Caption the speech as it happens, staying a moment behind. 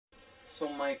So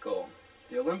Michael,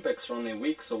 the Olympics are only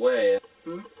weeks away.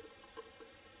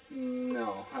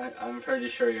 No, I'm pretty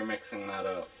sure you're mixing that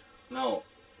up. No,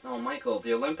 Michael,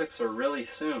 the Olympics are really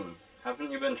soon.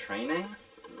 Haven't you been training?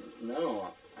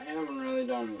 No, I haven't really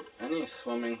done any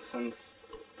swimming since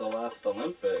the last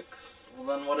Olympics.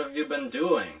 Well then what have you been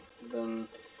doing? Been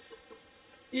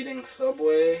eating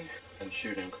Subway? And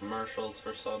shooting commercials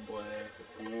for Subway?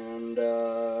 And,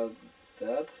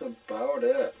 that's about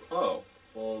it. Oh,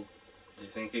 well, do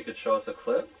you think you could show us a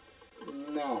clip?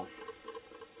 No.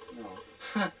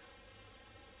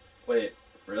 Wait,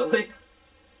 really?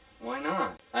 Why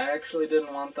not? I actually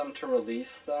didn't want them to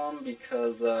release them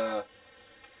because, I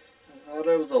thought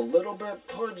I was a little bit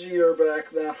pudgier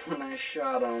back then when I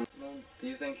shot them. Well, do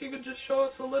you think you could just show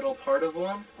us a little part of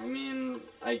one? I mean,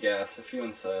 I guess, if you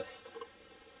insist.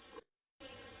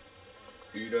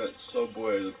 Eat at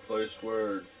Subway, the place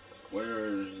where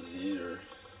winners eat.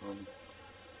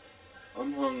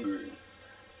 I'm hungry.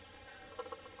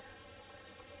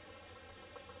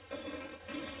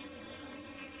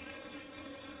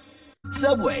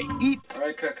 Subway, eat.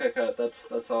 Alright, cut.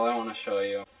 That's all I want to show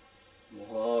you.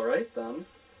 Well, alright then.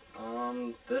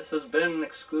 This has been an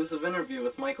exclusive interview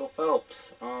with Michael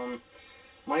Phelps.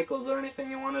 Michael, is there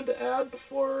anything you wanted to add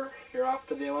before you're off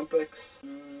to the Olympics?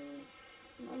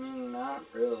 I mean, not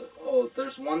really. Oh,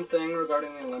 there's one thing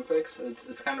regarding the Olympics.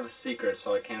 It's kind of a secret,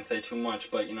 so I can't say too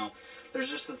much, but, you know, there's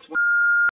just this one